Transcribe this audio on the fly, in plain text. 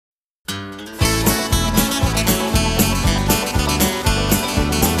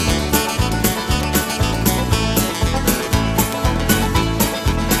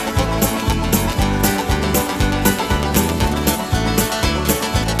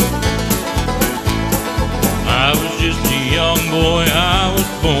boy, I was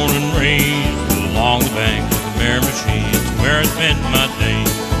born and raised along the bank of the Miramichi. It's where I spent my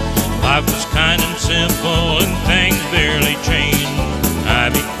days. Life was kind and simple and things barely changed. I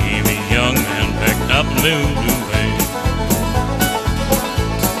became a young man, packed up and moved away.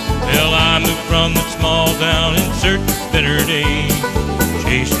 Well, I moved from that small town in search of better days,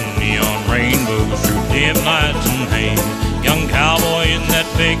 chasing neon rainbows through dim lights and haze. Young cowboy in that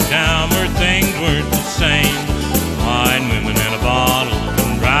big town where things weren't the same. Wine, women, and a bottle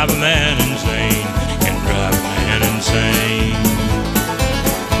can drive a man insane. Can drive a man insane.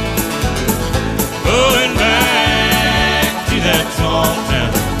 Going back to that small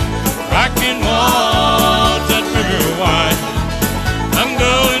town, rocking walls that river wide. I'm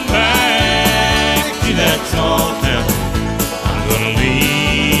going back to that small town. I'm gonna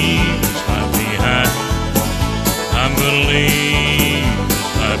leave this life behind. I'm gonna leave this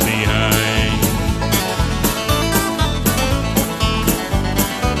life behind.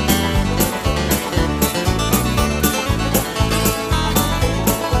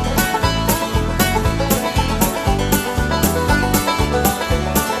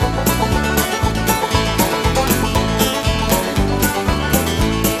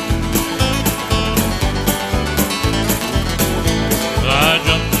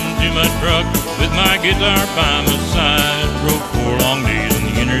 My truck with my guitar by my side, drove 4 long days on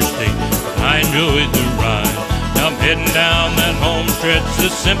the interstate, but I enjoyed the ride. Now I'm heading down that home stretch, the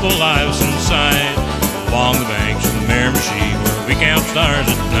simple life's inside, along the banks of the Miramichi, where we count stars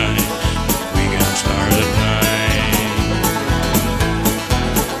at night. We count stars at night.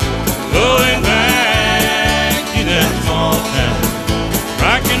 Going back to that small town,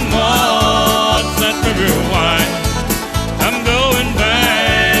 rocking walls that river wide. I'm going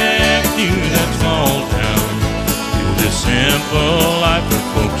back to that small town, to the simple life where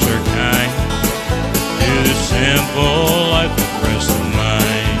folks are kind, to the simple